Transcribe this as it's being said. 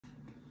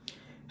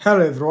Hello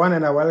everyone,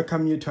 and I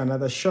welcome you to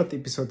another short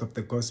episode of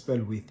the Gospel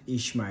with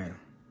Ishmael.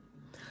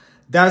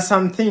 There are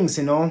some things,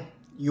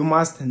 you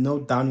must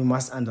note down, you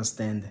must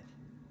understand.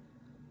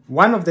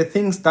 One of the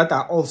things that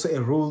are also a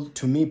rule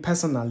to me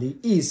personally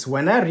is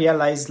when I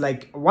realize,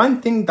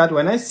 one thing that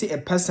when I see a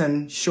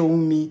person show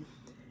me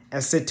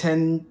a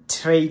certain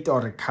trait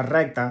or a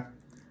character,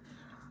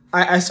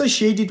 I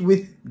associate it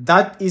with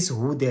that is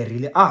who they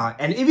really are.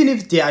 And even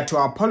if they are to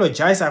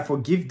apologize, I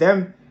forgive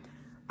them.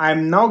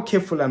 I'm now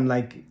careful. I'm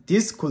like,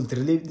 this could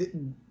really,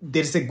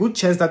 there's a good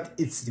chance that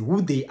it's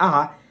who they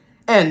are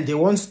and they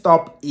won't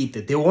stop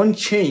it. They won't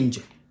change.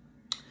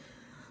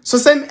 So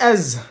same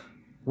as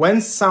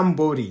when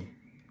somebody,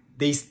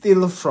 they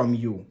steal from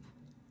you,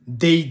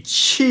 they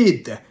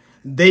cheat,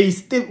 they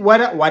steal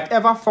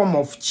whatever form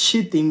of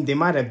cheating they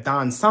might have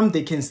done. Some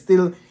they can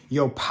steal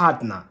your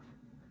partner.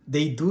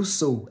 They do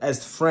so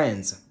as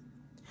friends.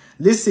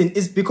 Listen,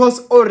 it's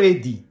because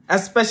already,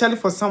 especially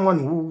for someone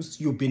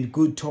who's you've been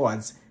good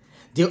towards,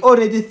 they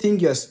already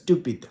think you're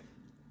stupid.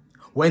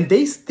 When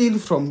they steal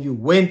from you,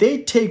 when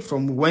they take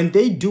from you, when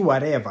they do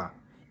whatever,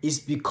 it's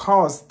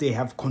because they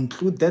have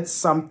concluded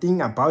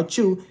something about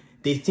you.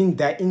 They think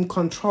they're in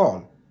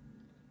control.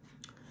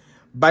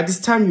 But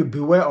it's time you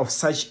beware of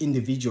such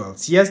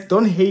individuals. Yes,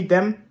 don't hate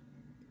them,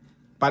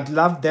 but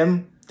love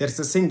them. There's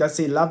a saying that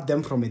says love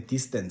them from a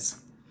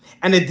distance.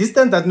 And a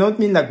distance does not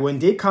mean like when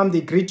they come,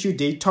 they greet you,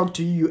 they talk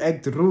to you, you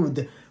act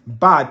rude.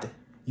 But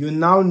you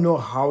now know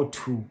how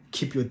to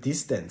keep your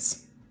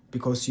distance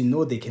because you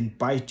know they can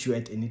bite you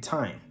at any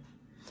time.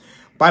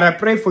 But I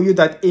pray for you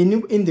that any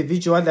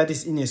individual that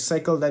is in a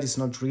cycle that is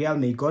not real,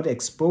 may God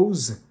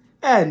expose.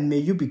 And may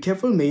you be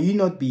careful. May you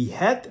not be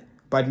hurt,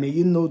 but may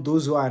you know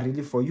those who are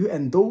really for you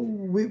and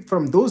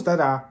from those that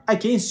are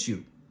against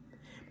you.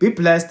 Be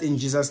blessed in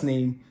Jesus'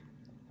 name.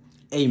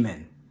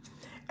 Amen.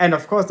 And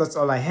of course, that's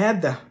all I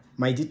had.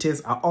 My details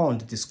are on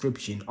the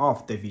description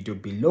of the video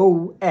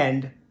below,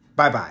 and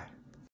bye-bye.